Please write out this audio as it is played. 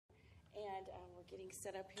we're getting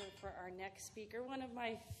set up here for our next speaker, one of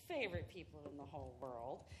my favorite people in the whole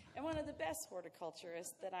world, and one of the best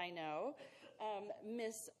horticulturists that I know, not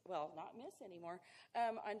Miss anymore,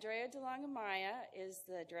 Andrea DeLong-Amaya is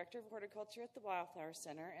the Director of Horticulture at the Wildflower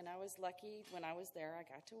Center, and I was lucky when I was there, I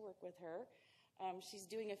got to work with her. She's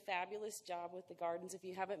doing a fabulous job with the gardens. If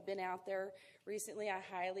you haven't been out there recently, I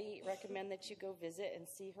highly recommend that you go visit and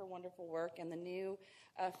see her wonderful work, and the new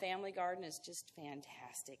family garden is just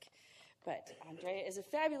fantastic. But Andrea is a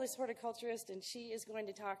fabulous horticulturist, and she is going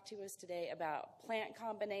to talk to us today about plant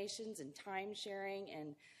combinations and time sharing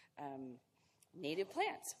and native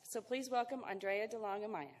plants. So please welcome Andrea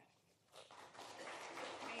DeLong-Amaya.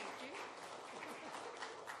 Thank you.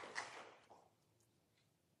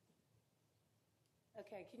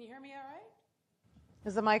 Okay, can you hear me all right?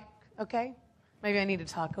 Is the mic okay? Maybe I need to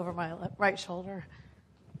talk over my right shoulder.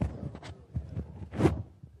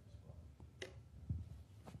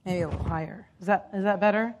 Maybe a little higher. Is that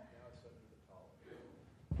better?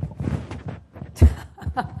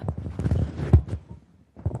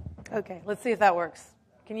 Okay, let's see if that works.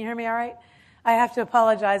 Can you hear me all right? I have to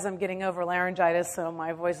apologize. I'm getting over laryngitis, so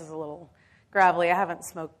my voice is a little gravelly. I haven't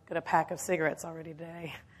smoked a pack of cigarettes already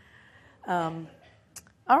today. All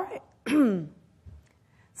right.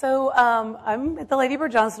 So I'm at the Lady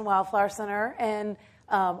Bird Johnson Wildflower Center, and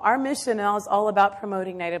our mission is all about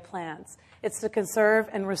promoting native plants. It's to conserve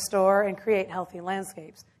and restore and create healthy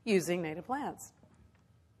landscapes using native plants.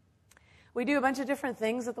 We do a bunch of different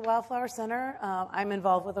things at the Wildflower Center. I'm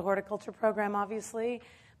involved with the horticulture program, obviously,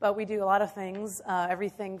 but we do a lot of things,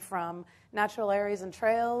 everything from natural areas and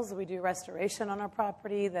trails. We do restoration on our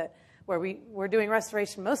property where we're doing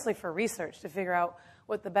restoration mostly for research to figure out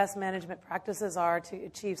what the best management practices are to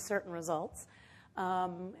achieve certain results.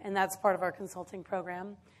 And that's part of our consulting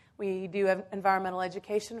program. We do have environmental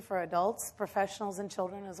education for adults, professionals, and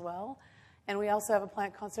children as well. And we also have a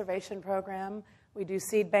plant conservation program. We do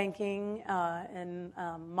seed banking and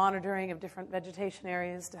monitoring of different vegetation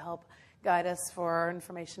areas to help guide us for our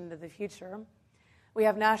information into the future. We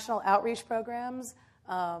have national outreach programs.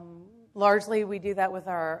 Largely, we do that with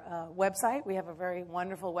our website. We have a very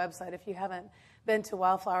wonderful website. If you haven't been to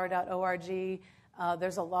wildflower.org,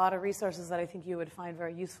 there's a lot of resources that I think you would find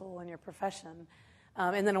very useful in your profession.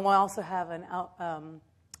 And then we'll also have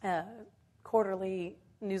a quarterly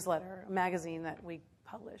newsletter, a magazine that we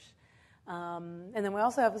publish. And then we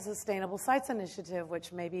also have a Sustainable Sites Initiative,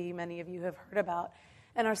 which maybe many of you have heard about.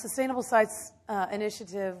 And our Sustainable Sites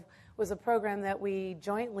Initiative was a program that we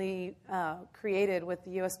jointly created with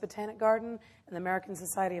the U.S. Botanic Garden and the American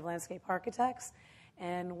Society of Landscape Architects.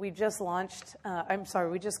 And we just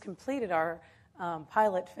we just completed our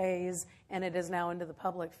pilot phase, and it is now into the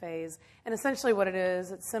public phase. And essentially what it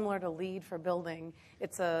is, it's similar to LEED for building.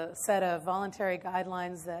 It's a set of voluntary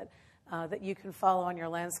guidelines that you can follow on your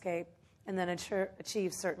landscape and then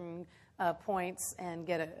achieve certain points and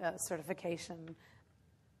get a certification.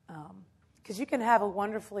 Because you can have a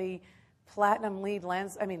wonderfully platinum LEED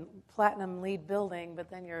building, but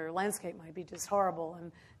then your landscape might be just horrible.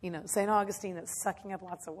 And St. Augustine that's sucking up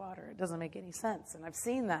lots of water. It doesn't make any sense, and I've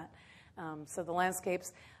seen that. So the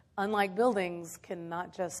landscapes, unlike buildings, can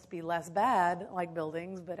not just be less bad like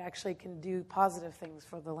buildings, but actually can do positive things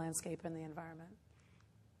for the landscape and the environment.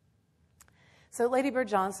 So Lady Bird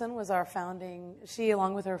Johnson was our she,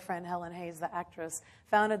 along with her friend Helen Hayes, the actress,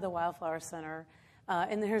 founded the Wildflower Center.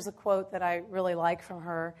 And here's a quote that I really like from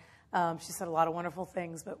her. She said a lot of wonderful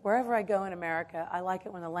things, but wherever I go in America, I like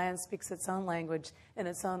it when the land speaks its own language in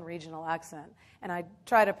its own regional accent. And I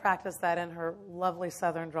try to practice that in her lovely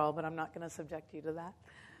southern drawl, but I'm not going to subject you to that.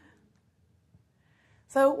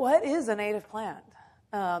 So what is a native plant?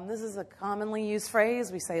 This is a commonly used phrase.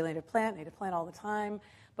 We say native plant all the time.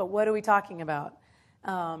 But what are we talking about?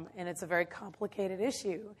 And it's a very complicated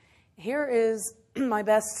issue. Here is my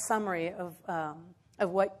best summary of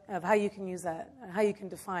how you can use that, how you can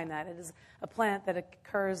define that. It is a plant that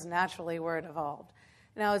occurs naturally where it evolved.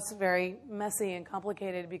 Now, it's very messy and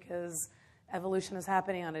complicated because evolution is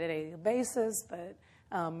happening on a daily basis, but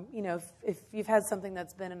if you've had something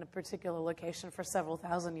that's been in a particular location for several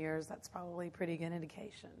thousand years, that's probably a pretty good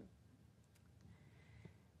indication.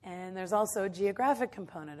 And there's also a geographic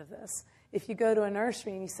component of this. If you go to a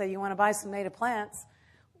nursery and you say you want to buy some native plants,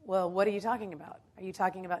 well, what are you talking about? Are you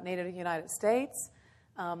talking about native to the United States?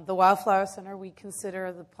 The Wildflower Center, we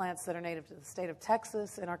consider the plants that are native to the state of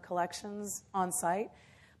Texas in our collections on site.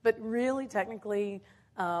 But really, technically,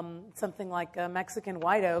 something like a Mexican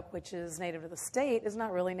white oak, which is native to the state, is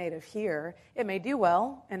not really native here. It may do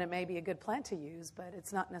well, and it may be a good plant to use, but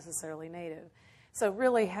it's not necessarily native. So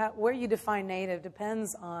really, where you define native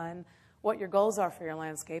depends on what your goals are for your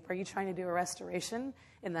landscape. Are you trying to do a restoration?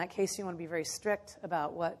 In that case, you want to be very strict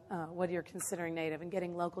about what you're considering native and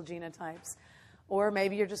getting local genotypes. Or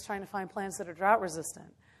maybe you're just trying to find plants that are drought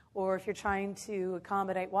resistant. Or if you're trying to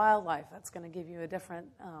accommodate wildlife, that's going to give you a different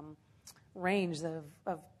range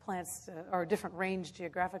of plants, or a different range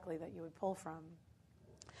geographically that you would pull from.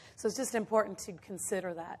 So it's just important to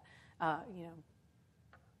consider that,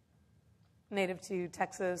 native to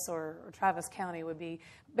Texas or Travis County would be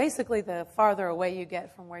basically the farther away you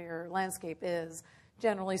get from where your landscape is,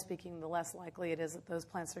 generally speaking, the less likely it is that those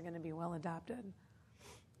plants are going to be well adapted.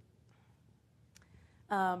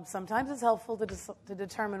 Sometimes it's helpful to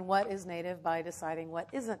determine what is native by deciding what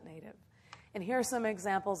isn't native. And here are some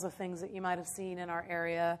examples of things that you might have seen in our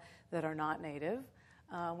area that are not native.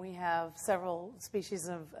 We have several species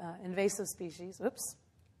of invasive species,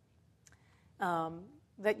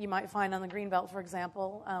 that you might find on the Greenbelt, for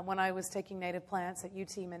example. When I was taking native plants at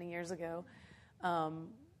UT many years ago,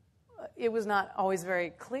 it was not always very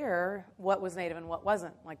clear what was native and what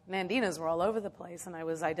wasn't. Like Nandinas were all over the place, and I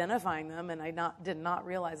was identifying them, and I did not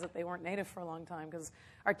realize that they weren't native for a long time because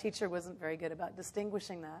our teacher wasn't very good about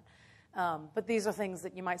distinguishing that. But these are things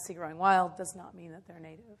that you might see growing wild, does not mean that they're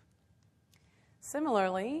native.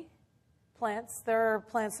 Similarly, there are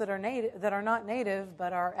plants that are not native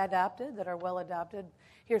but are adapted, that are well adapted.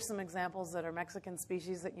 Here's some examples that are Mexican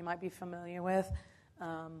species that you might be familiar with.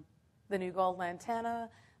 The new gold lantana,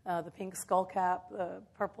 the pink skullcap, the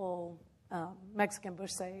purple Mexican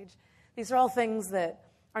bush sage. These are all things that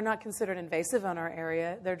are not considered invasive in our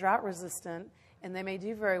area. They're drought resistant, and they may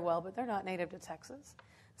do very well, but they're not native to Texas.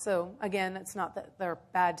 So again, it's not that they're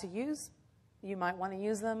bad to use. You might want to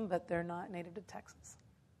use them, but they're not native to Texas.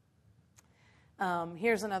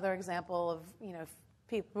 Here's another example of,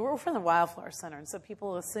 people. We're from the Wildflower Center, and so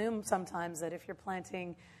people assume sometimes that if you're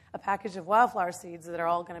planting a package of wildflower seeds that are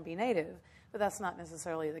all going to be native, but that's not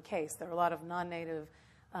necessarily the case. There are a lot of non-native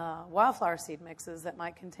wildflower seed mixes that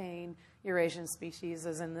might contain Eurasian species,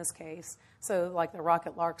 as in this case. So like the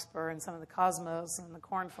rocket larkspur and some of the cosmos and the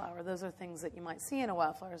cornflower, those are things that you might see in a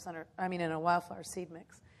wildflower in a wildflower seed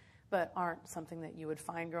mix, but aren't something that you would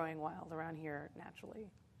find growing wild around here naturally.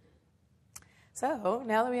 So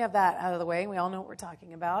now that we have that out of the way, we all know what we're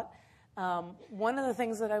talking about. One of the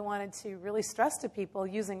things that I wanted to really stress to people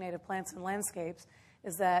using native plants in landscapes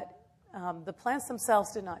is that the plants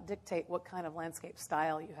themselves do not dictate what kind of landscape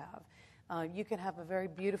style you have. You can have a very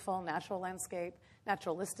beautiful natural landscape,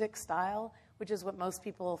 naturalistic style, which is what most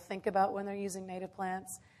people think about when they're using native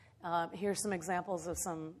plants. Here's some examples of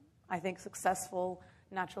some, I think, successful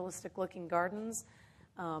naturalistic-looking gardens.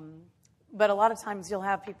 But a lot of times you'll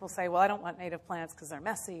have people say, well, I don't want native plants because they're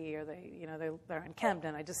messy or they're unkempt,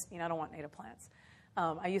 and I don't want native plants.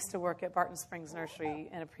 I used to work at Barton Springs Nursery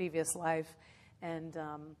in a previous life, and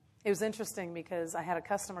it was interesting because I had a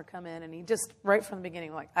customer come in, and he just, right from the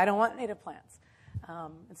beginning, like, I don't want native plants.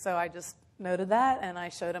 And so I just noted that, and I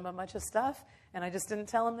showed him a bunch of stuff, and I just didn't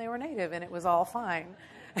tell him they were native, and it was all fine.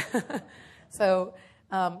 So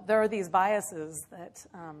there are these biases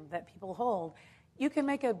that people hold. You can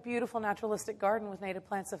make a beautiful naturalistic garden with native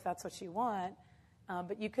plants if that's what you want,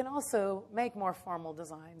 but you can also make more formal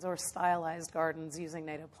designs or stylized gardens using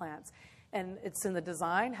native plants. And it's in the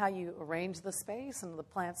design, how you arrange the space and the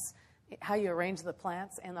plants, how you arrange the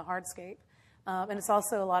plants and the hardscape. And it's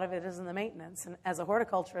also, a lot of it is in the maintenance. And as a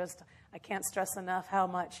horticulturist, I can't stress enough how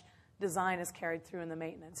much design is carried through in the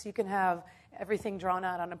maintenance. You can have everything drawn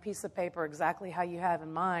out on a piece of paper exactly how you have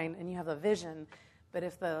in mind, and you have a vision. But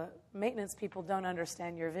if the maintenance people don't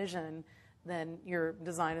understand your vision, then your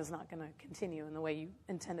design is not going to continue in the way you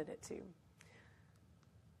intended it to.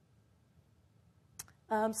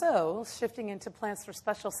 So shifting into plants for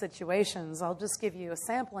special situations, I'll just give you a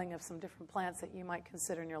sampling of some different plants that you might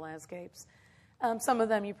consider in your landscapes. Some of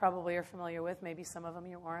them you probably are familiar with, maybe some of them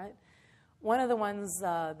you aren't. One of the ones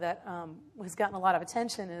that has gotten a lot of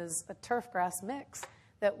attention is a turf grass mix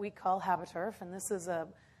that we call Habiturf, and this is a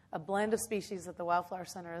blend of species that the Wildflower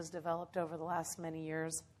Center has developed over the last many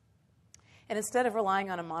years. And instead of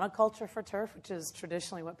relying on a monoculture for turf, which is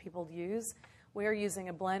traditionally what people use, we are using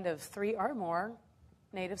a blend of 3 or more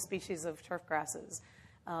native species of turf grasses.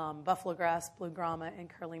 Buffalo grass, blue grama, and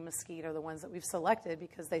curly mesquite are the ones that we've selected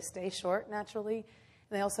because they stay short naturally.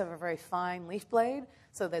 And they also have a very fine leaf blade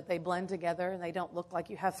so that they blend together and they don't look like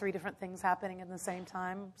you have 3 different things happening at the same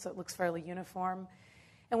time, so it looks fairly uniform.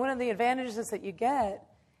 And one of the advantages that you get,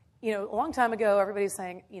 a long time ago, everybody's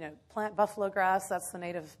saying, plant buffalo grass, that's the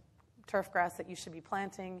native turf grass that you should be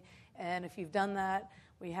planting. And if you've done that,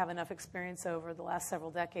 we have enough experience over the last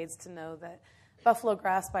several decades to know that buffalo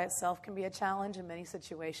grass by itself can be a challenge in many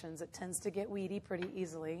situations. It tends to get weedy pretty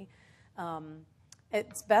easily.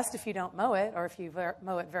 It's best if you don't mow it, or if you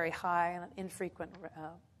mow it very high on an infrequent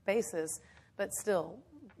basis, but still,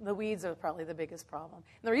 the weeds are probably the biggest problem.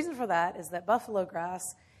 And the reason for that is that buffalo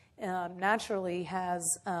grass naturally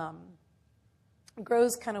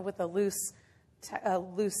grows kind of with a loose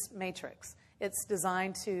matrix. It's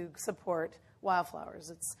designed to support wildflowers.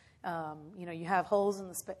 It's you have holes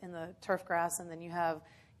in the turf grass, and then you have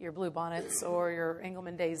your bluebonnets or your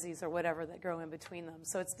Engelmann daisies or whatever that grow in between them.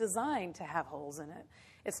 So it's designed to have holes in it.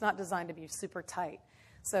 It's not designed to be super tight.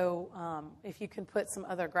 So if you can put some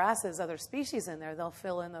other grasses, other species in there, they'll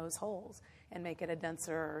fill in those holes and make it a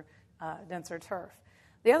denser turf.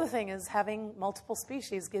 The other thing is having multiple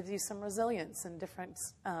species gives you some resilience in different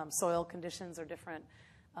soil conditions or different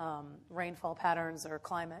rainfall patterns or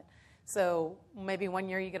climate. So maybe one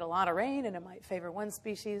year you get a lot of rain and it might favor one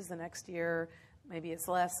species. The next year maybe it's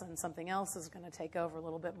less and something else is going to take over a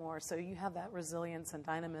little bit more. So you have that resilience and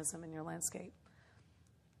dynamism in your landscape.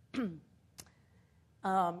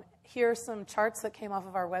 Here are some charts that came off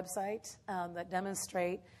of our website that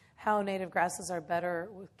demonstrate how native grasses are better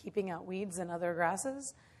with keeping out weeds and other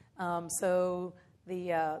grasses. So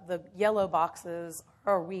the yellow boxes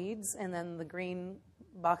are weeds, and then the green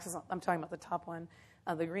boxes, I'm talking about the top one,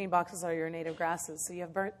 the green boxes are your native grasses. So you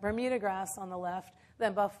have Bermuda grass on the left,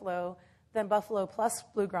 then buffalo plus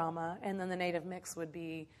blue grama, and then the native mix would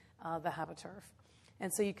be the habiturf.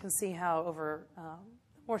 And so you can see how over the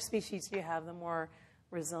more species you have, the more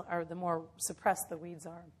suppressed the weeds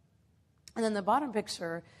are. And then the bottom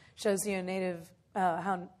picture shows you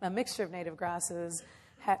how a mixture of native grasses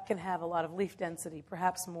can have a lot of leaf density,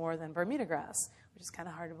 perhaps more than Bermuda grass, which is kind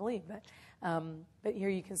of hard to believe. But here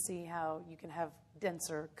you can see how you can have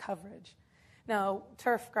denser coverage. Now,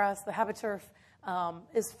 turf grass, the habiturf,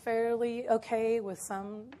 is fairly okay with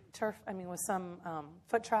some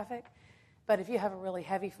foot traffic. But if you have a really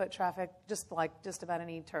heavy foot traffic, just about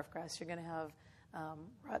any turf grass, you're going to have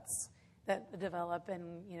ruts that develop,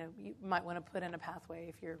 and you might want to put in a pathway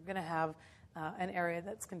if you're going to have an area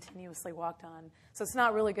that's continuously walked on. So it's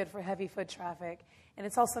not really good for heavy foot traffic, and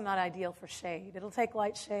it's also not ideal for shade. It'll take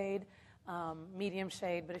light shade, medium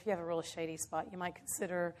shade, but if you have a real shady spot, you might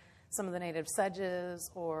consider some of the native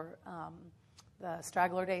sedges or the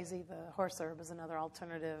straggler daisy. The horse herb is another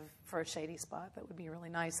alternative for a shady spot that would be really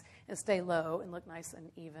nice and stay low and look nice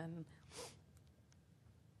and even.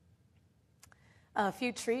 A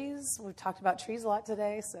few trees. We've talked about trees a lot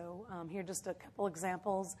today, so here are just a couple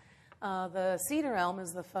examples. The cedar elm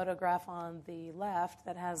is the photograph on the left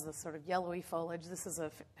that has the sort of yellowy foliage. This is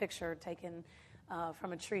a picture taken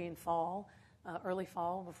from a tree in fall, early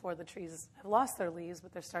fall, before the trees have lost their leaves,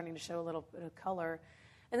 but they're starting to show a little bit of color.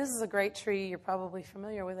 And this is a great tree. You're probably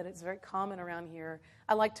familiar with it. It's very common around here.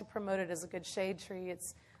 I like to promote it as a good shade tree.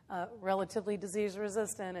 It's relatively disease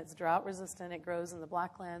resistant. It's drought resistant. It grows in the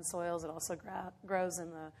blackland soils. It also grows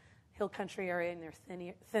in the hill country area in their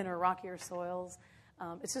thinner, rockier soils.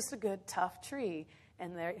 It's just a good, tough tree,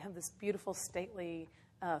 and they have this beautiful, stately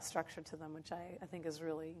structure to them, which I think is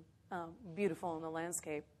really beautiful in the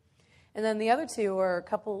landscape. And then the other two are a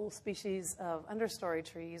couple species of understory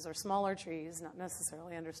trees, or smaller trees, not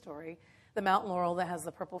necessarily understory. The mountain laurel that has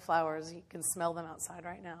the purple flowers, you can smell them outside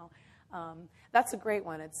right now. That's a great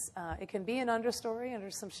one. It can be an understory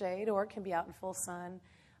under some shade, or it can be out in full sun.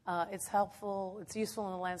 It's helpful. It's useful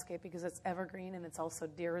in the landscape because it's evergreen, and it's also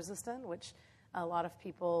deer resistant, which a lot of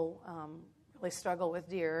people really struggle with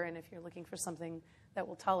deer. And if you're looking for something that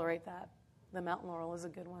will tolerate that, the mountain laurel is a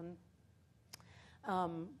good one.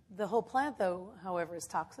 The whole plant, though, however, is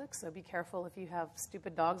toxic, so be careful if you have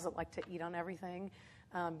stupid dogs that like to eat on everything.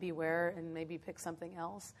 Beware and maybe pick something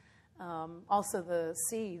else. Also the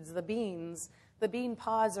seeds, the beans. The bean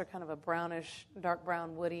pods are kind of a brownish, dark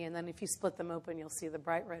brown, woody, and then if you split them open, you'll see the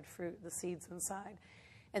bright red fruit, the seeds inside.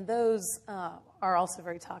 And those are also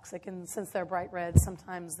very toxic, and since they're bright red,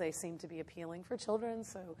 sometimes they seem to be appealing for children,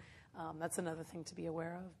 so that's another thing to be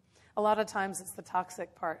aware of. A lot of times it's the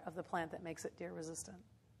toxic part of the plant that makes it deer resistant.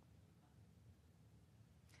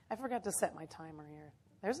 I forgot to set my timer here.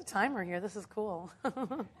 There's a timer here. This is cool.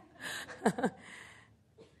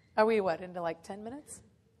 Are we, into like 10 minutes?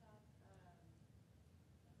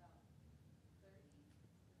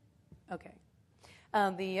 Okay.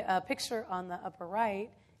 The picture on the upper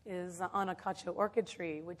right is the Anacacho orchid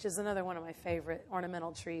tree, which is another one of my favorite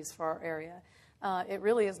ornamental trees for our area. It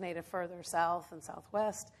really is native further south and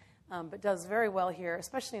southwest, but does very well here,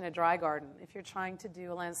 especially in a dry garden. If you're trying to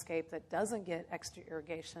do a landscape that doesn't get extra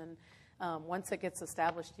irrigation, once it gets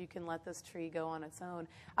established, you can let this tree go on its own.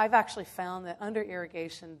 I've actually found that under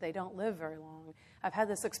irrigation, they don't live very long. I've had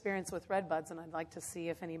this experience with redbuds, and I'd like to see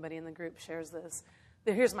if anybody in the group shares this.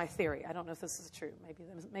 here's my theory. I don't know if this is true. Maybe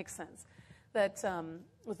that makes sense. That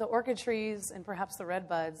with the orchid trees and perhaps the red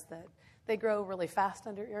buds, that they grow really fast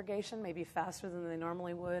under irrigation, maybe faster than they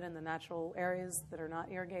normally would in the natural areas that are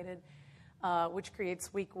not irrigated, which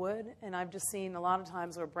creates weak wood. And I've just seen a lot of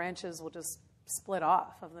times where branches will just split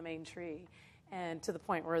off of the main tree, and to the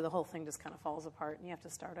point where the whole thing just kind of falls apart and you have to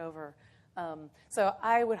start over. So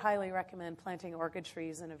I would highly recommend planting orchid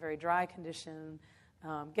trees in a very dry condition,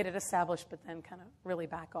 get it established, but then kind of really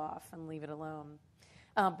back off and leave it alone.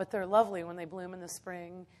 But they're lovely when they bloom in the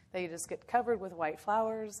spring. They just get covered with white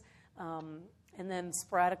flowers, and then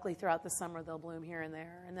sporadically throughout the summer they'll bloom here and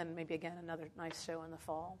there, and then maybe again another nice show in the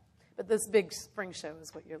fall. But this big spring show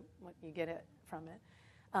is what you get it from it.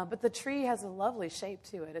 But the tree has a lovely shape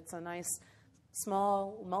to it. It's a nice,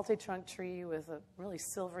 small, multi-trunk tree with a really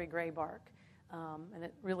silvery gray bark, and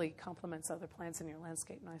it really complements other plants in your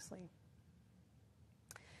landscape nicely.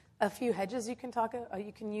 A few hedges you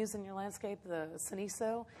can use in your landscape: the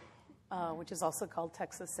Cenizo, which is also called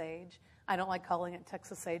Texas sage. I don't like calling it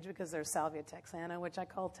Texas sage because there's Salvia texana, which I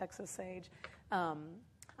call Texas sage.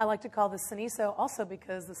 I like to call this Cenizo also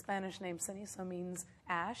because the Spanish name Cenizo means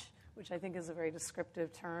ash, which I think is a very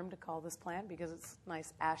descriptive term to call this plant because it's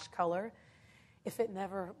nice ash color. If it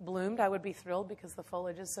never bloomed, I would be thrilled because the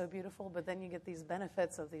foliage is so beautiful, but then you get these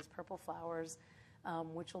benefits of these purple flowers,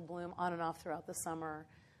 which will bloom on and off throughout the summer.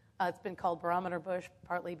 It's been called barometer bush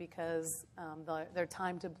partly because they're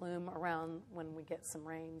timed to bloom around when we get some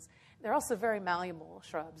rains. They're also very malleable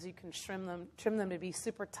shrubs. You can trim them to be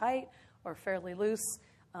super tight or fairly loose.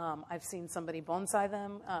 I've seen somebody bonsai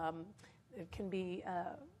them. It can be,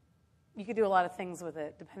 you can do a lot of things with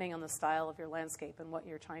it depending on the style of your landscape and what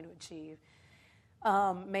you're trying to achieve.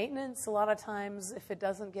 Maintenance, a lot of times, if it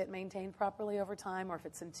doesn't get maintained properly over time or if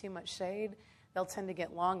it's in too much shade, they'll tend to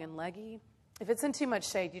get long and leggy. If it's in too much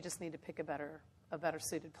shade, you just need to pick a better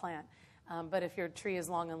suited plant. But if your tree is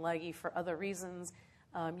long and leggy for other reasons,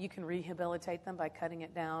 you can rehabilitate them by cutting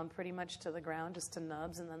it down pretty much to the ground, just to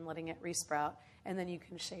nubs, and then letting it resprout, and then you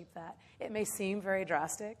can shape that. It may seem very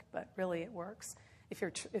drastic, but really it works.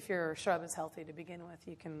 If your shrub is healthy to begin with,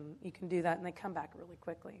 you can do that, and they come back really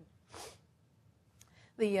quickly.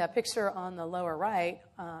 The picture on the lower right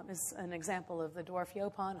is an example of the dwarf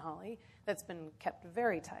Yaupon holly that's been kept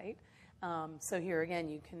very tight. So here again,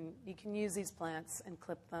 you can use these plants and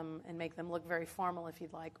clip them and make them look very formal if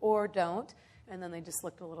you'd like, or don't, and then they just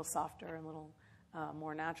look a little softer and a little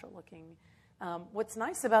more natural looking. What's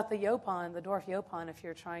nice about the Yaupon, the dwarf Yaupon, if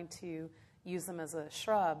you're trying to use them as a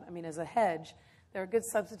shrub, as a hedge, they're a good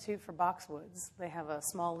substitute for boxwoods. They have a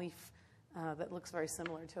small leaf that looks very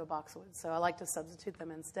similar to a boxwood, so I like to substitute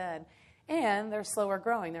them instead. And they're slower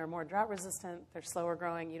growing. They're more drought resistant. They're slower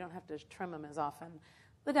growing. You don't have to trim them as often.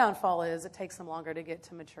 The downfall is it takes them longer to get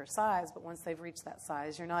to mature size, but once they've reached that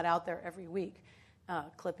size, you're not out there every week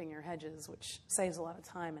clipping your hedges, which saves a lot of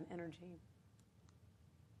time and energy.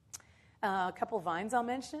 A couple of vines I'll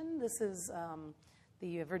mention. This is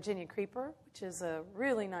the Virginia creeper, which is a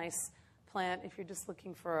really nice plant if you're just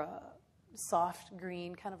looking for a soft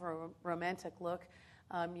green, kind of a romantic look.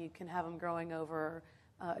 You can have them growing over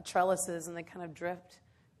trellises, and they kind of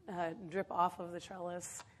drip off of the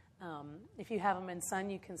trellis. If you have them in sun,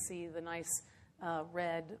 you can see the nice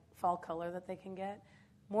red fall color that they can get.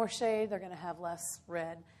 More shade, they're going to have less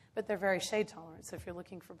red, but they're very shade tolerant. So if you're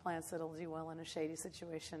looking for plants that'll do well in a shady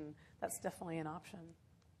situation, that's definitely an option.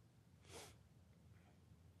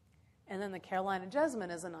 And then the Carolina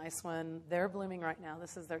jasmine is a nice one. They're blooming right now.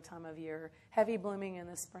 This is their time of year. Heavy blooming in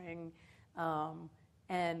the spring,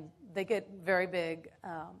 and they get very big.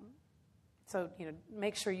 So,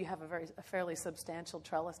 make sure you have a fairly substantial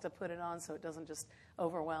trellis to put it on so it doesn't just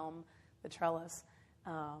overwhelm the trellis.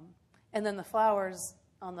 And then the flowers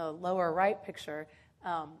on the lower right picture,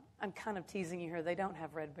 I'm kind of teasing you here. They don't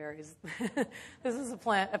have red berries. This is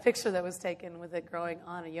a picture that was taken with it growing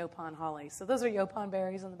on a Yaupon holly. So those are Yaupon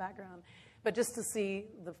berries in the background. But just to see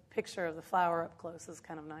the picture of the flower up close is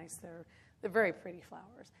kind of nice. They're very pretty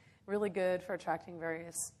flowers. Really good for attracting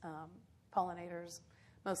various pollinators,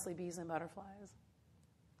 mostly bees and butterflies.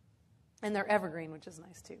 And they're evergreen, which is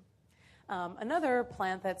nice too. Another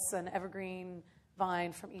plant that's an evergreen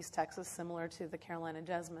vine from East Texas, similar to the Carolina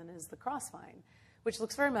jasmine, is the crossvine, which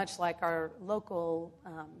looks very much like our local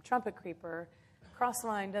trumpet creeper.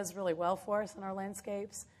 Crossvine does really well for us in our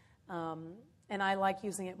landscapes. And I like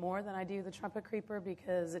using it more than I do the trumpet creeper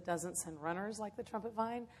because it doesn't send runners like the trumpet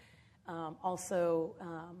vine. Also,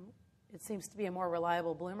 it seems to be a more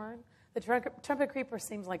reliable bloomer. The trumpet creeper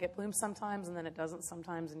seems like it blooms sometimes and then it doesn't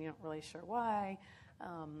sometimes, and you're not really sure why.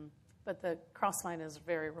 But the crossvine is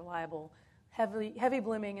very reliable. heavy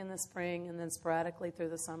blooming in the spring and then sporadically through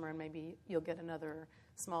the summer, and maybe you'll get another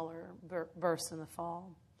smaller burst in the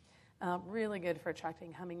fall. Really good for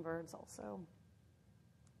attracting hummingbirds also.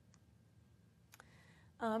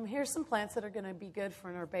 Here's some plants that are going to be good for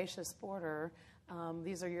an herbaceous border.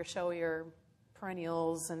 These are your showier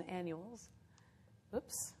perennials and annuals.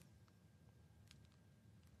 Oops.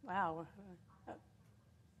 Wow.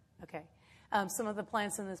 Okay. Some of the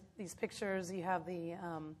plants in these pictures, you have the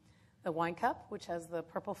wine cup, which has the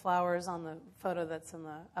purple flowers on the photo that's in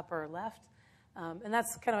the upper left. And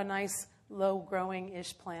that's kind of a nice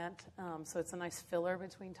low-growing-ish plant. So it's a nice filler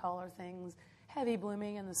between taller things. Heavy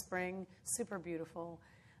blooming in the spring, super beautiful.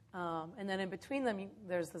 And then in between them,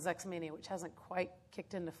 there's the Zexmania, which hasn't quite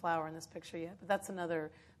kicked into flower in this picture yet. But that's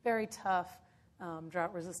another very tough,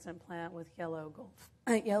 drought-resistant plant with yellow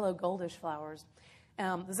goldish flowers.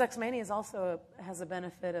 The Zexmania has a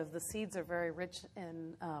benefit of the seeds are very rich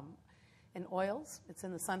in oils. It's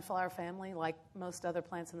in the sunflower family, like most other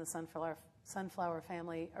plants in the sunflower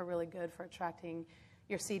family are really good for attracting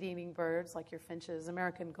your seed-eating birds, like your finches.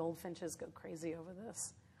 American goldfinches go crazy over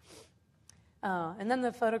this. And then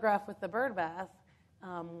the photograph with the bird bath,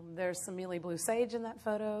 there's some mealy blue sage in that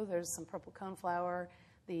photo. There's some purple coneflower.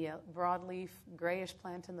 The broadleaf grayish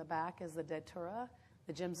plant in the back is the datura,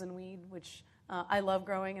 the jimson weed, which I love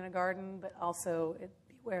growing in a garden, but also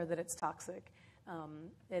beware that it's toxic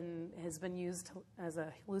and has been used as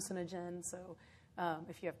a hallucinogen. So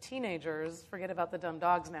if you have teenagers, forget about the dumb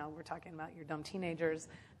dogs now. We're talking about your dumb teenagers.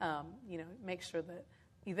 Make sure that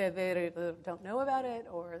either they don't know about it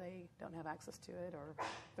or they don't have access to it or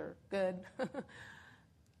they're good.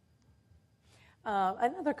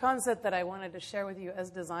 Another concept that I wanted to share with you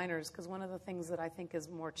as designers, because one of the things that I think is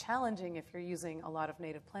more challenging if you're using a lot of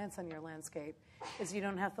native plants in your landscape is you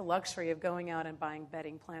don't have the luxury of going out and buying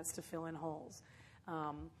bedding plants to fill in holes.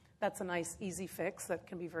 That's a nice, easy fix that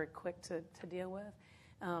can be very quick to deal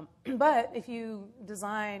with. But if you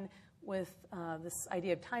design with this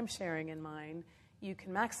idea of time sharing in mind, you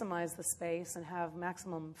can maximize the space and have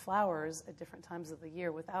maximum flowers at different times of the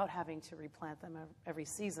year without having to replant them every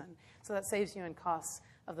season. So that saves you in costs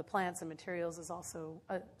of the plants and materials, is also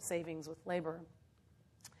a savings with labor.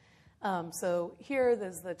 So here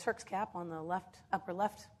there's the Turk's cap on the upper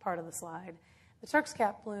left part of the slide. The Turk's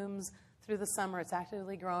cap blooms through the summer. It's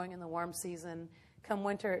actively growing in the warm season. Come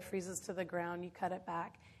winter, it freezes to the ground. You cut it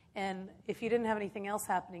back. And if you didn't have anything else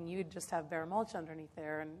happening, you'd just have bare mulch underneath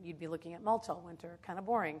there, and you'd be looking at mulch all winter, kind of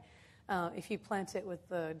boring. If you plant it with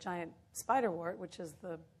the giant spiderwort, which is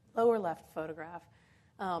the lower left photograph,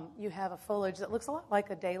 you have a foliage that looks a lot like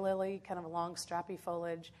a daylily, kind of a long, strappy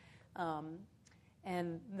foliage.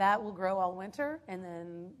 And that will grow all winter and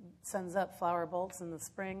then sends up flower bolts in the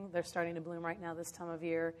spring. They're starting to bloom right now this time of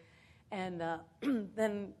year. And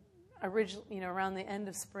then around the end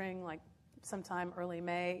of spring, like sometime early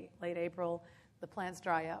May, late April, the plants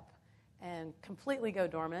dry up and completely go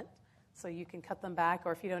dormant. So you can cut them back,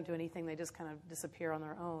 or if you don't do anything, they just kind of disappear on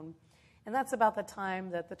their own. And that's about the time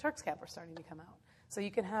that the Turk's cap are starting to come out. So you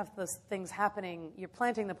can have those things happening. You're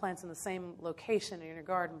planting the plants in the same location in your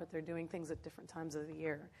garden, but they're doing things at different times of the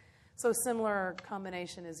year. So a similar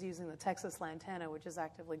combination is using the Texas lantana, which is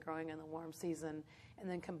actively growing in the warm season, and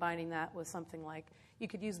then combining that with something like, you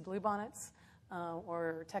could use bluebonnets,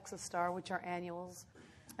 or Texas Star, which are annuals.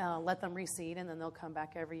 Let them reseed, and then they'll come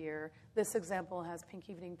back every year. This example has pink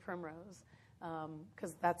evening primrose,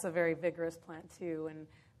 because that's a very vigorous plant too. And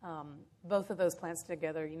both of those plants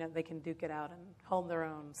together, they can duke it out and hold their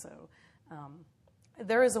own. So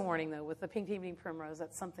there is a warning, though, with the pink evening primrose.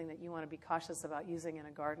 That's something that you want to be cautious about using in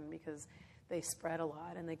a garden, because they spread a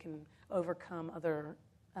lot and they can overcome other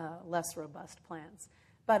less robust plants.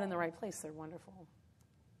 But in the right place, they're wonderful.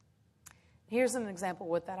 Here's an example of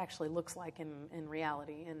what that actually looks like in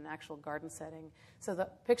reality, in an actual garden setting. So the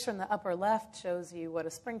picture in the upper left shows you what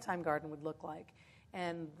a springtime garden would look like.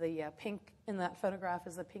 And the pink in that photograph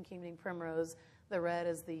is the pink evening primrose. The red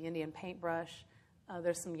is the Indian paintbrush.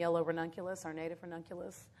 There's some yellow ranunculus, our native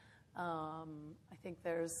ranunculus. I think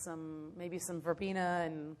there's maybe some verbena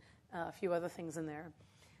and a few other things in there.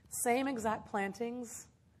 Same exact plantings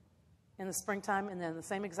in the springtime, and then the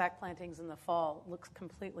same exact plantings in the fall. Looks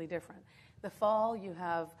completely different. The fall, you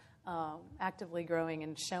have actively growing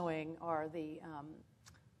and showing are the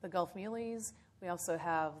Gulf muleys. We also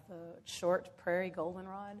have the short prairie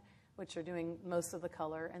goldenrod, which are doing most of the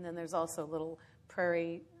color. And then there's also little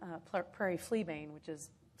prairie fleabane, which is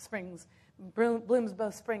blooms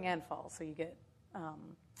both spring and fall. So you get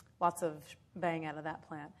lots of bang out of that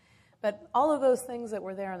plant. But all of those things that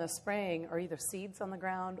were there in the spring are either seeds on the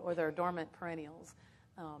ground or they're dormant perennials.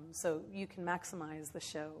 So you can maximize the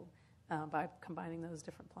show by combining those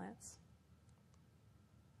different plants.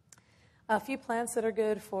 A few plants that are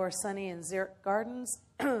good for sunny and xeric gardens.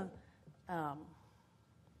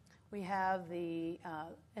 We have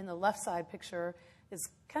in the left side picture is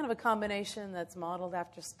kind of a combination that's modeled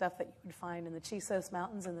after stuff that you would find in the Chisos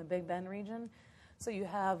Mountains in the Big Bend region. So you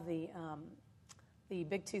have the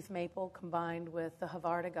big-tooth maple combined with the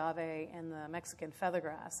Havard agave and the Mexican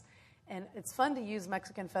feathergrass. And it's fun to use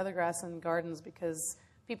Mexican feathergrass in gardens because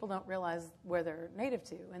people don't realize where they're native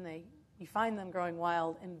to, and you find them growing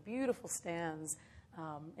wild in beautiful stands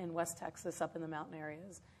in West Texas up in the mountain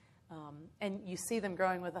areas. And you see them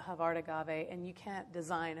growing with the Havard agave, and you can't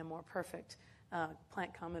design a more perfect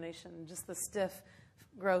plant combination. Just the stiff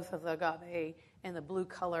growth of the agave and the blue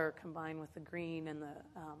color combined with the green and the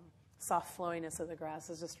soft flowiness of the grass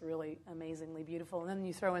is just really amazingly beautiful. And then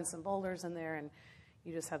you throw in some boulders in there, and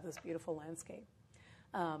you just have this beautiful landscape.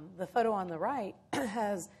 The photo on the right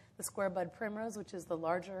has the square bud primrose, which is the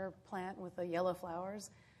larger plant with the yellow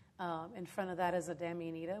flowers. In front of that is a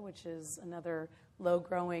Damianita, which is another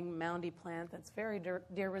low-growing moundy plant that's very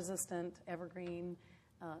deer-resistant, evergreen.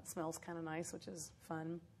 It smells kind of nice, which is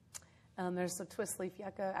fun. There's the twist leaf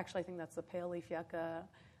yucca. Actually, I think that's the pale leaf yucca.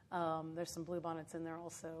 There's some bluebonnets in there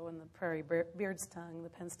also, and the prairie beard's tongue, the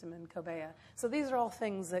penstemon cobea. So these are all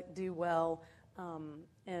things that do well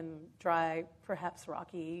in dry, perhaps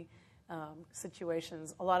rocky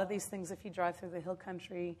situations. A lot of these things, if you drive through the hill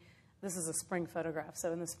country, this is a spring photograph.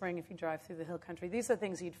 So in the spring, if you drive through the hill country, these are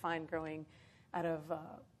things you'd find growing out of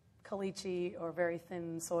caliche or very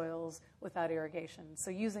thin soils without irrigation. So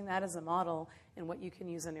using that as a model and what you can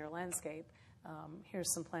use in your landscape, here's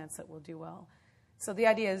some plants that will do well. So the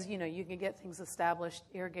idea is, you can get things established,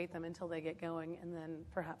 irrigate them until they get going, and then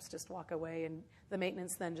perhaps just walk away. And the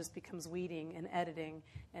maintenance then just becomes weeding and editing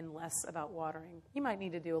and less about watering. You might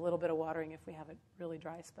need to do a little bit of watering if we have a really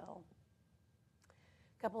dry spell.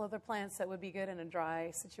 A couple other plants that would be good in a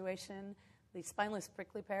dry situation. The spineless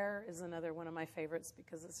prickly pear is another one of my favorites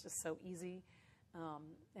because it's just so easy.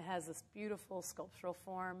 It has this beautiful sculptural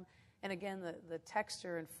form. And again, the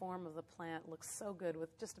texture and form of the plant looks so good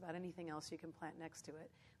with just about anything else you can plant next to it.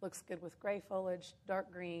 Looks good with gray foliage,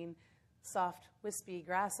 dark green, soft, wispy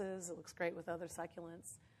grasses. It looks great with other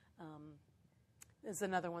succulents. It's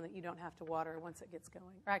another one that you don't have to water once it gets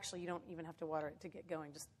going. Or actually, you don't even have to water it to get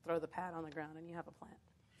going. Just throw the pad on the ground and you have a plant.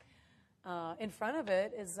 In front of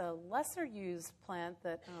it is a lesser used plant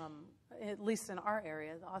that, at least in our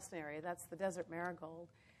area, the Austin area, that's the desert marigold.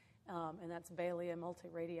 And that's Bailea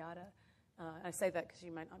multiradiata. I say that because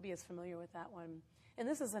you might not be as familiar with that one. And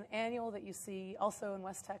this is an annual that you see also in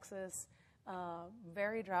West Texas,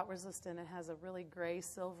 very drought resistant. It has a really gray,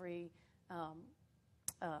 silvery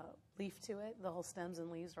leaf to it. The whole stems and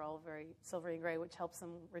leaves are all very silvery and gray, which helps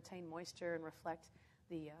them retain moisture and reflect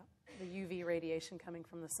the UV radiation coming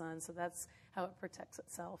from the sun. So that's how it protects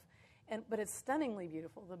itself. But it's stunningly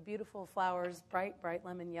beautiful. The beautiful flowers, bright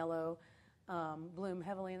lemon yellow, bloom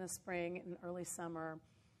heavily in the spring and early summer.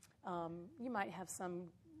 You might have some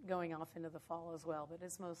going off into the fall as well, but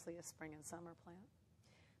it's mostly a spring and summer plant.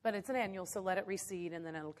 But it's an annual, so let it reseed and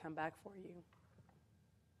then it'll come back for you.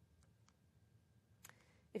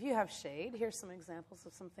 If you have shade, here's some examples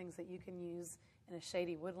of some things that you can use in a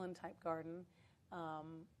shady woodland type garden.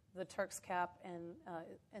 The Turk's cap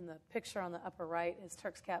and the picture on the upper right is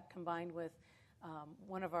Turk's cap combined with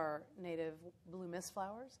one of our native blue mist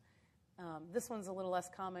flowers. This one's a little less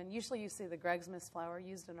common. Usually you see the Greg's mist flower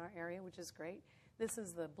used in our area, which is great. This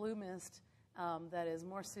is the blue mist that is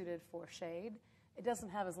more suited for shade. It doesn't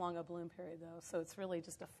have as long a bloom period, though, so it's really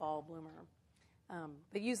just a fall bloomer.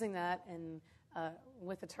 But using that and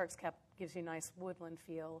with the Turk's cap gives you a nice woodland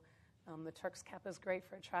feel. The Turk's cap is great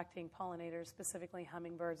for attracting pollinators, specifically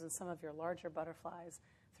hummingbirds and some of your larger butterflies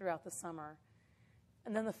throughout the summer.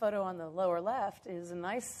 And then the photo on the lower left is a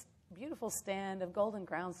nice, beautiful stand of golden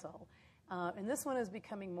groundsel. And this one is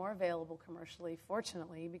becoming more available commercially,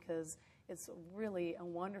 fortunately, because it's really a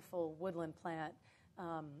wonderful woodland plant.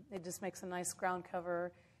 It just makes a nice ground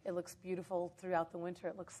cover. It looks beautiful throughout the winter.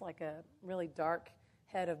 It looks like a really dark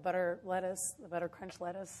head of butter lettuce, the butter crunch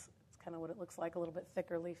lettuce. It's kind of what it looks like, a little bit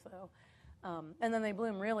thicker leaf, though. And then they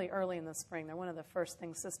bloom really early in the spring. They're one of the first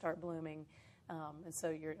things to start blooming. And so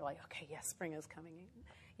you're like, okay, yes, spring is coming.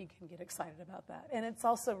 You can get excited about that. And it's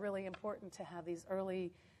also really important to have these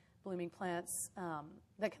early blooming plants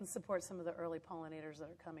that can support some of the early pollinators that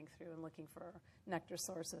are coming through and looking for nectar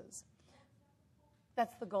sources.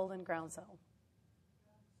 That's the golden groundsel.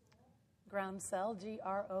 Groundsel,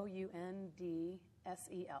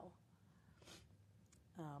 Groundsel.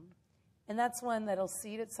 And that's one that'll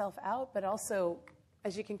seed itself out, but also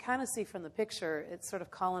as you can kind of see from the picture, it sort of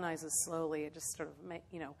colonizes slowly. It just sort of,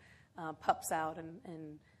 pups out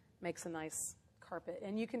and makes a nice carpet.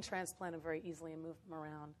 And you can transplant them very easily and move them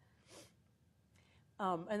around.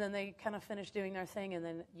 And then they kind of finish doing their thing, and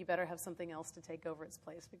then you better have something else to take over its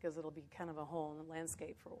place because it'll be kind of a hole in the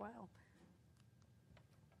landscape for a while.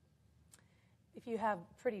 If you have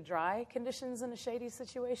pretty dry conditions in a shady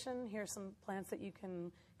situation, here's some plants that you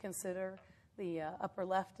can consider. The upper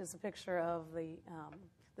left is a picture of the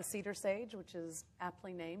cedar sage, which is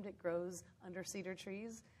aptly named. It grows under cedar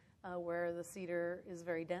trees where the cedar is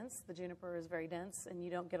very dense, the juniper is very dense, and you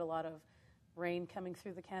don't get a lot of rain coming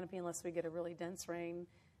through the canopy unless we get a really dense rain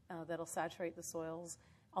that'll saturate the soils.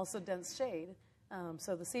 Also dense shade.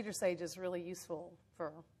 So the cedar sage is really useful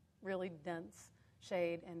for really dense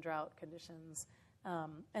shade and drought conditions.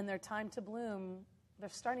 And their time to bloom,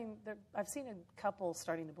 I've seen a couple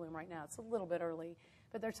starting to bloom right now. It's a little bit early,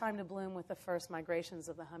 but their time to bloom with the first migrations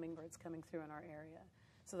of the hummingbirds coming through in our area.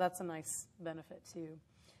 So that's a nice benefit too.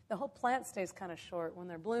 The whole plant stays kind of short. When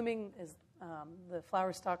they're blooming, the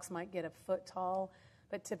flower stalks might get a foot tall,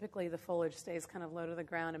 but typically the foliage stays kind of low to the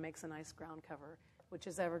ground and makes a nice ground cover, which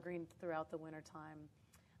is evergreen throughout the wintertime.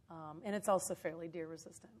 And it's also fairly deer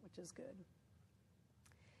resistant, which is good.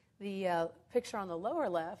 The picture on the lower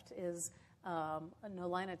left is a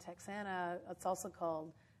Nolina texana. It's also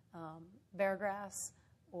called bear grass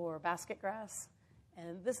or basket grass.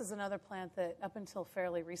 And this is another plant that up until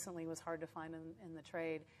fairly recently was hard to find in the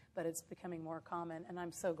trade, but it's becoming more common. And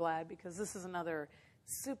I'm so glad because this is another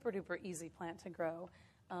super duper easy plant to grow.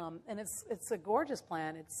 And it's a gorgeous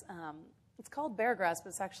plant. It's called bear grass, but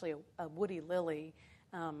it's actually a woody lily.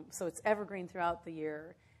 So it's evergreen throughout the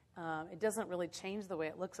year. It doesn't really change the way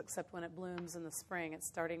it looks except when it blooms in the spring. It's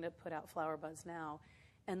starting to put out flower buds now.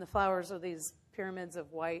 And the flowers are these pyramids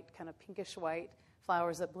of white, kind of pinkish white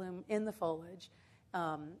flowers that bloom in the foliage.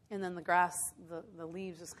 And then the grass, the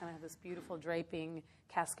leaves just kind of have this beautiful draping,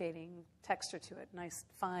 cascading texture to it. Nice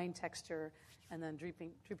fine texture and then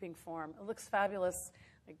drooping form. It looks fabulous,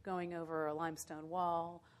 like going over a limestone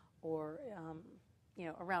wall or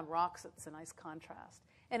around rocks. It's a nice contrast.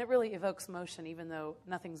 And it really evokes motion even though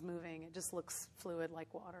nothing's moving. It just looks fluid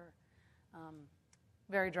like water.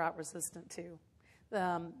 Very drought resistant too.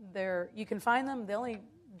 You can find them. The only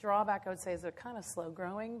drawback I would say is they're kind of slow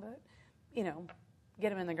growing, but get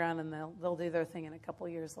them in the ground and they'll do their thing in a couple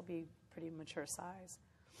of years. They'll be pretty mature size.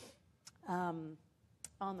 On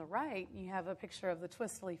the right, you have a picture of the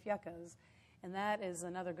twist-leaf yuccas, and that is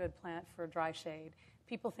another good plant for dry shade.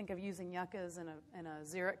 People think of using yuccas in a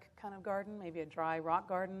xeric kind of garden, maybe a dry rock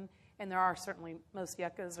garden, and there are certainly, most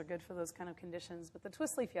yuccas are good for those kind of conditions, but the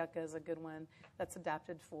twist-leaf yucca is a good one that's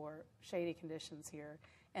adapted for shady conditions here.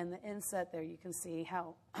 And the inset there, you can see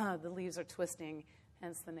how the leaves are twisting,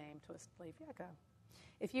 hence the name twist-leaf yucca.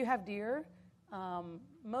 If you have deer,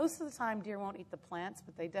 most of the time deer won't eat the plants,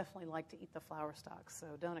 but they definitely like to eat the flower stalks, so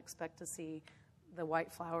don't expect to see the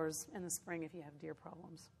white flowers in the spring if you have deer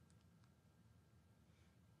problems.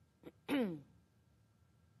 There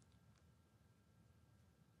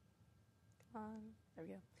we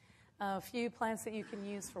go. A few plants that you can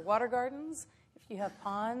use for water gardens. If you have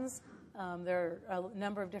ponds, there are a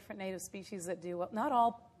number of different native species that do well. Not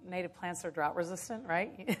all native plants are drought resistant,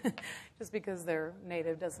 right? Just because they're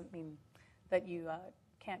native doesn't mean that you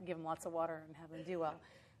can't give them lots of water and have them do well.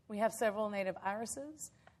 We have several native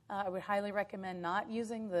irises. I would highly recommend not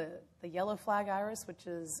using the yellow flag iris, which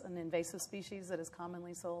is an invasive species that is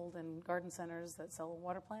commonly sold in garden centers that sell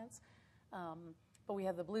water plants. But we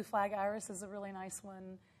have the blue flag iris is a really nice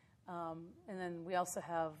one. And then we also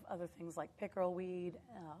have other things like pickerel weed,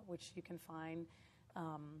 which you can find.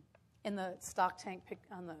 In the stock tank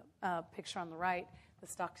on the picture on the right, the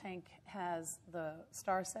stock tank has the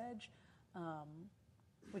star sedge,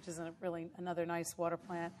 which is really another nice water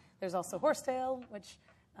plant. There's also horsetail, which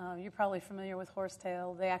you're probably familiar with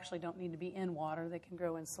horsetail. They actually don't need to be in water. They can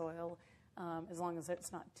grow in soil as long as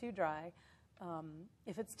it's not too dry.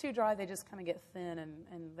 If it's too dry, they just kind of get thin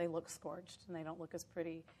and they look scorched and they don't look as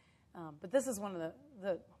pretty. But this is one of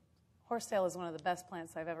the horsetail is one of the best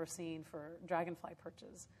plants I've ever seen for dragonfly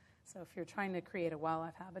perches. So if you're trying to create a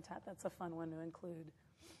wildlife habitat, that's a fun one to include.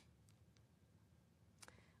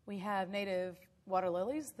 We have native water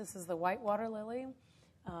lilies. This is the white water lily,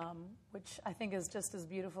 which I think is just as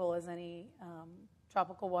beautiful as any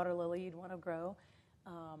tropical water lily you'd want to grow,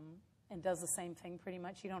 and does the same thing pretty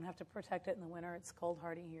much. You don't have to protect it in the winter. It's cold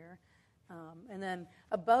hardy here. And then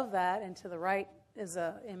above that and to the right is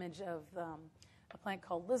an image of a plant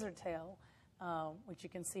called lizard tail, which you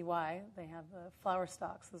can see why. They have the flower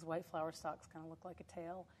stalks. Those white flower stalks kind of look like a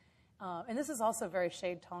tail. And this is also a very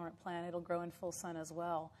shade-tolerant plant. It'll grow in full sun as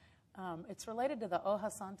well. It's related to the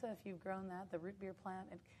hoja santa, if you've grown that, the root beer plant.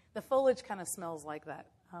 The foliage kind of smells like that,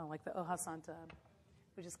 like the hoja santa,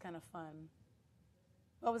 which is kind of fun.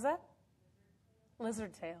 What was that?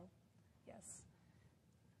 Lizard tail, yes.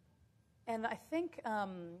 And I think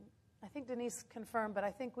Denise confirmed, but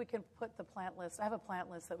I think we can put the plant list. I have a plant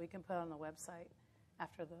list that we can put on the website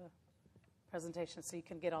after the presentation so you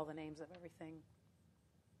can get all the names of everything.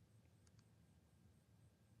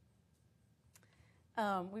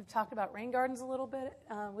 We've talked about rain gardens a little bit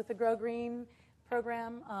with the Grow Green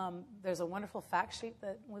program. There's a wonderful fact sheet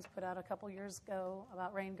that was put out a couple years ago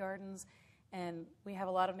about rain gardens, and we have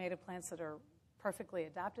a lot of native plants that are perfectly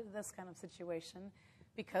adapted to this kind of situation.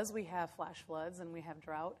 Because we have flash floods and we have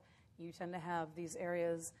drought, you tend to have these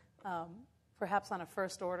areas perhaps on a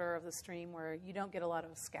first order of the stream where you don't get a lot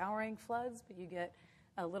of scouring floods, but you get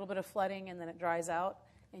a little bit of flooding and then it dries out,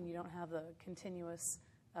 and you don't have the continuous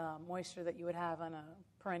moisture that you would have on a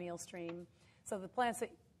perennial stream. So the plants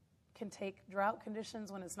that can take drought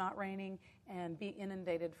conditions when it's not raining and be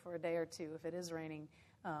inundated for a day or two if it is raining,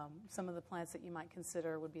 some of the plants that you might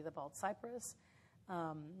consider would be the bald cypress.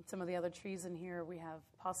 Some of the other trees in here, we have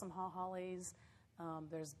possum haw hollies,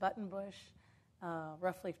 there's buttonbush,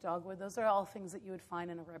 rough-leaf dogwood. Those are all things that you would find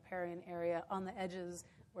in a riparian area on the edges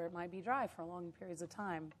where it might be dry for long periods of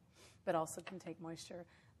time, but also can take moisture.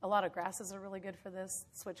 A lot of grasses are really good for this,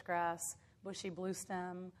 switchgrass, bushy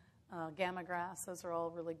bluestem, gamma grass. Those are all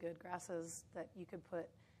really good grasses that you could put,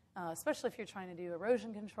 especially if you're trying to do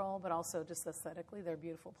erosion control, but also just aesthetically, they're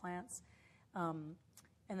beautiful plants.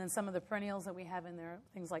 And then some of the perennials that we have in there,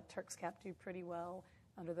 things like Turk's cap do pretty well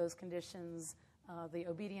under those conditions. The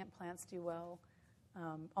obedient plants do well,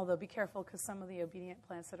 although be careful because some of the obedient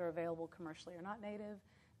plants that are available commercially are not native.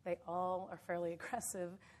 They all are fairly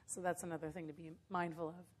aggressive, so that's another thing to be mindful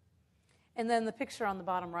of. And then the picture on the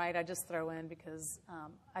bottom right I just throw in because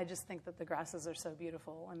I just think that the grasses are so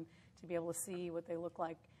beautiful, and to be able to see what they look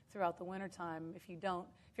like throughout the wintertime, if you're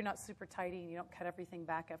not super tidy and you don't cut everything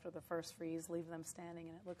back after the first freeze, leave them standing,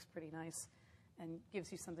 and it looks pretty nice and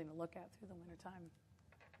gives you something to look at through the wintertime.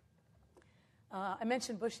 I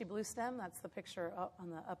mentioned bushy bluestem. That's the picture on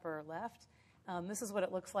the upper left. This is what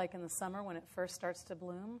it looks like in the summer when it first starts to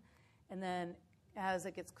bloom. And then as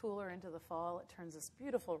it gets cooler into the fall, it turns this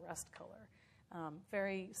beautiful rust color.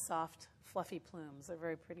 Very soft, fluffy plumes. They're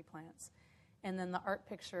very pretty plants. And then the art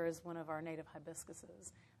picture is one of our native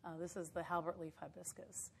hibiscuses. This is the Halbert leaf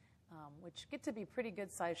hibiscus, which get to be pretty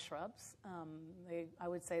good-sized shrubs. I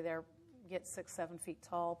would say they get 6-7 feet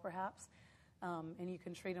tall, perhaps. And you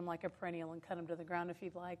can treat them like a perennial and cut them to the ground if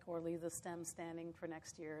you'd like, or leave the stem standing for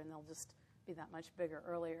next year, and they'll just be that much bigger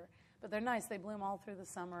earlier. But they're nice. They bloom all through the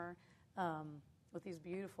summer with these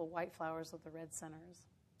beautiful white flowers with the red centers.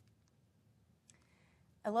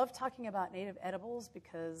 I love talking about native edibles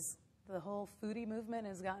because the whole foodie movement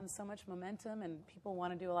has gotten so much momentum, and people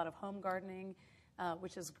want to do a lot of home gardening,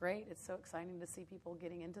 which is great. It's so exciting to see people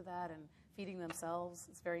getting into that and feeding themselves.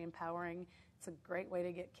 It's very empowering. It's a great way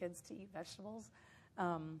to get kids to eat vegetables.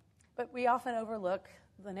 But we often overlook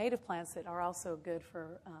the native plants that are also good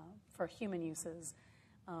for human uses.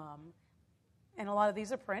 And a lot of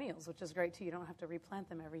these are perennials, which is great too. You don't have to replant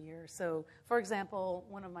them every year. So, for example,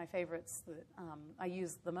 one of my favorites that I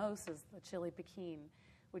use the most is the chili piquin,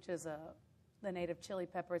 which is the native chili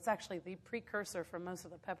pepper. It's actually the precursor for most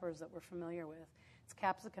of the peppers that we're familiar with. It's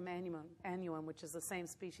Capsicum annuum, which is the same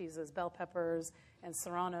species as bell peppers and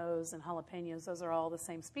serranos and jalapenos. Those are all the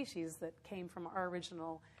same species that came from our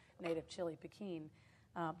original native chili piquin.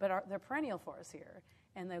 But they're perennial for us here,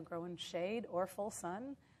 and they grow in shade or full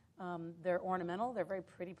sun. They're ornamental. They're very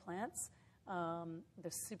pretty plants.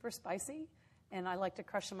 They're super spicy, and I like to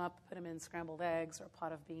crush them up, put them in scrambled eggs or a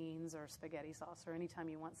pot of beans or spaghetti sauce or anytime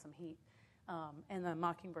you want some heat. And the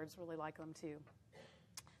mockingbirds really like them too.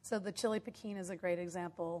 So the chili piquin is a great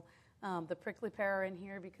example. The prickly pear are in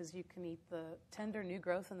here because you can eat the tender new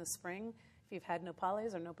growth in the spring. If you've had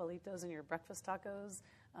nopales or nopalitos in your breakfast tacos,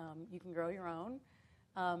 you can grow your own.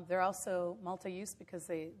 They're also multi-use because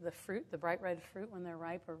the fruit, the bright red fruit, when they're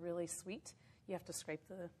ripe, are really sweet. You have to scrape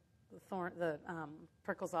the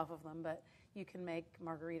prickles off of them, but you can make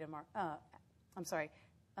margaritas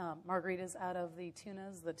out of the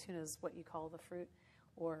tunas. The tuna is what you call the fruit,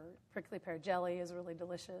 or prickly pear jelly is really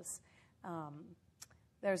delicious.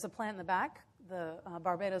 There's a plant in the back, the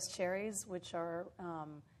Barbados cherries, which are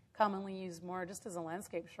commonly used more just as a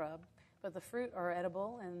landscape shrub. But the fruit are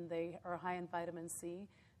edible, and they are high in vitamin C.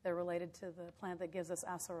 They're related to the plant that gives us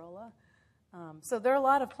acerola. So there are a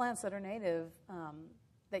lot of plants that are native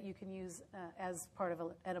that you can use as part of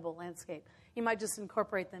an edible landscape. You might just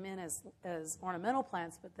incorporate them in as ornamental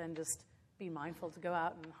plants, but then just be mindful to go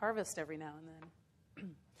out and harvest every now and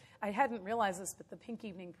then. I hadn't realized this, but the pink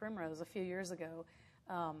evening primrose a few years ago,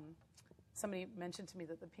 somebody mentioned to me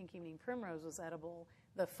that the pink evening primrose was edible,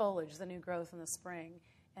 the foliage, the new growth in the spring,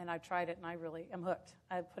 and I tried it and I really am hooked.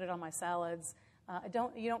 I put it on my salads.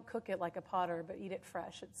 You don't cook it like a potter, but eat it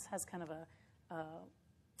fresh. It has kind of a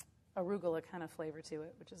arugula kind of flavor to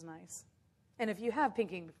it, which is nice. And if you have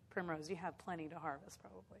pink evening primrose, you have plenty to harvest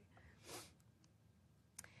probably.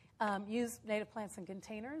 Use native plants in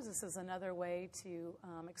containers. This is another way to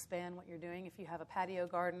expand what you're doing. If you have a patio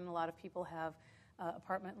garden, a lot of people have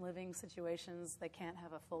apartment living situations. They can't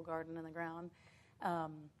have a full garden in the ground.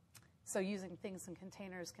 So using things in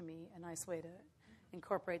containers can be a nice way to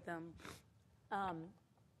incorporate them.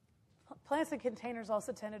 Plants in containers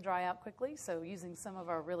also tend to dry out quickly, so using some of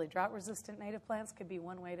our really drought-resistant native plants could be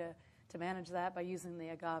one way to manage that by using the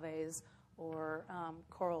agaves or the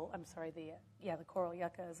coral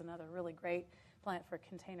yucca is another really great plant for a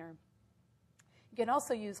container. You can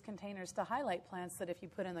also use containers to highlight plants that if you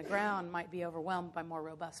put in the ground might be overwhelmed by more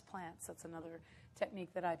robust plants. That's another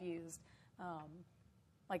technique that I've used.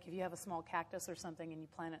 Like if you have a small cactus or something and you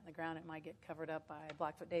plant it in the ground, it might get covered up by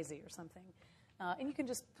Blackfoot daisy or something. And you can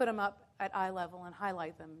just put them up at eye level and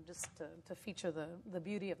highlight them just to feature the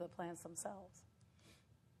beauty of the plants themselves.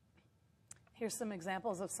 Here's some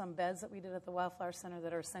examples of some beds that we did at the Wildflower Center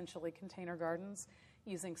that are essentially container gardens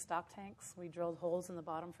using stock tanks. We drilled holes in the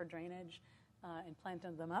bottom for drainage and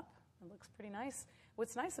planted them up. It looks pretty nice.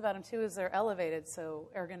 What's nice about them, too, is they're elevated, so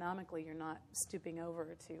ergonomically you're not stooping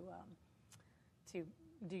over to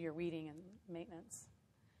do your weeding and maintenance.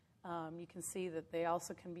 You can see that they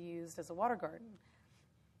also can be used as a water garden.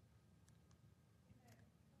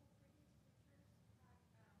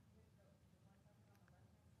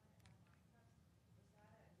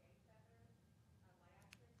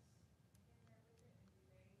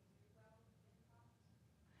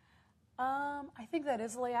 I think that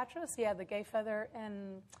is Laeatris, yeah, the gay feather,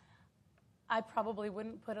 and I probably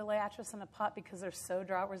wouldn't put a Laeatris in a pot because they're so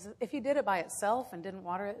drought resistant. If you did it by itself and didn't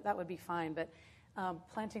water it, that would be fine, but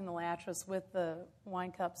planting the Laeatris with the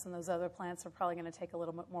wine cups and those other plants are probably going to take a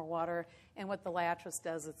little bit more water, and what the Laeatris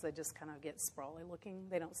does is they just kind of get sprawly looking.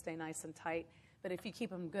 They don't stay nice and tight, but if you keep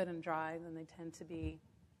them good and dry, then they tend to be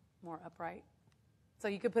more upright. So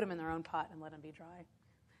you could put them in their own pot and let them be dry.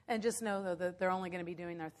 And just know, though, that they're only going to be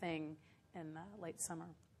doing their thing in late summer.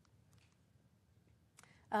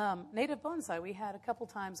 Native bonsai, we had a couple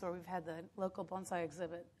times where we've had the local bonsai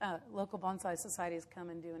exhibit, local bonsai societies come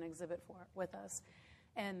and do an exhibit with us.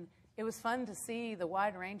 And it was fun to see the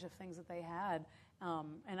wide range of things that they had.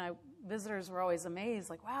 And visitors were always amazed,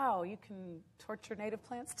 like, wow, you can torture native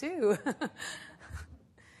plants too.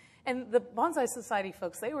 And the bonsai society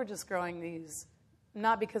folks, they were just growing these,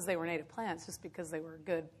 not because they were native plants, just because they were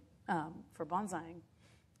good for bonsaiing.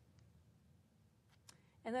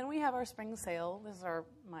 And then we have our spring sale. This is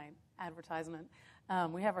my advertisement.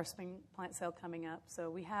 We have our spring plant sale coming up.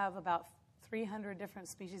 So we have about 300 different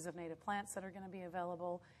species of native plants that are going to be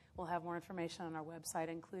available. We'll have more information on our website,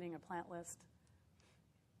 including a plant list.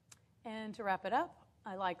 And to wrap it up,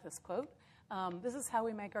 I like this quote. This is how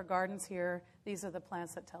we make our gardens here. These are the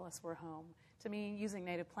plants that tell us we're home. To me, using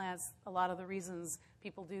native plants, a lot of the reasons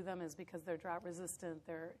people do them is because they're drought resistant,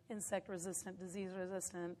 they're insect resistant, disease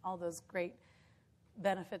resistant, all those great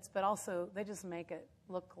benefits, but also they just make it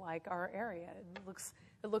look like our area. It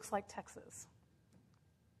looks like Texas.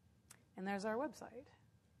 And there's our website.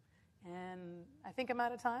 And I think I'm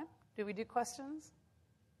out of time. Do we do questions?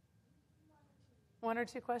 One or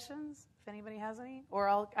two questions, if anybody has any? Or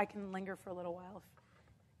I can linger for a little while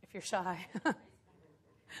if you're shy.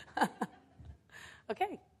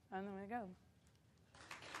 Okay, I'm going to go.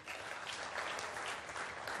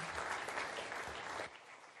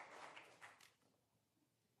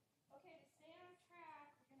 Okay, to stay on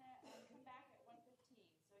track, we're going to come back at 1:15,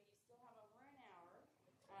 so you still have over an hour.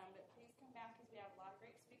 But please come back because we have a lot of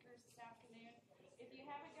great speakers this afternoon. If you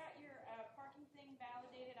haven't got your parking thing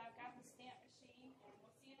validated,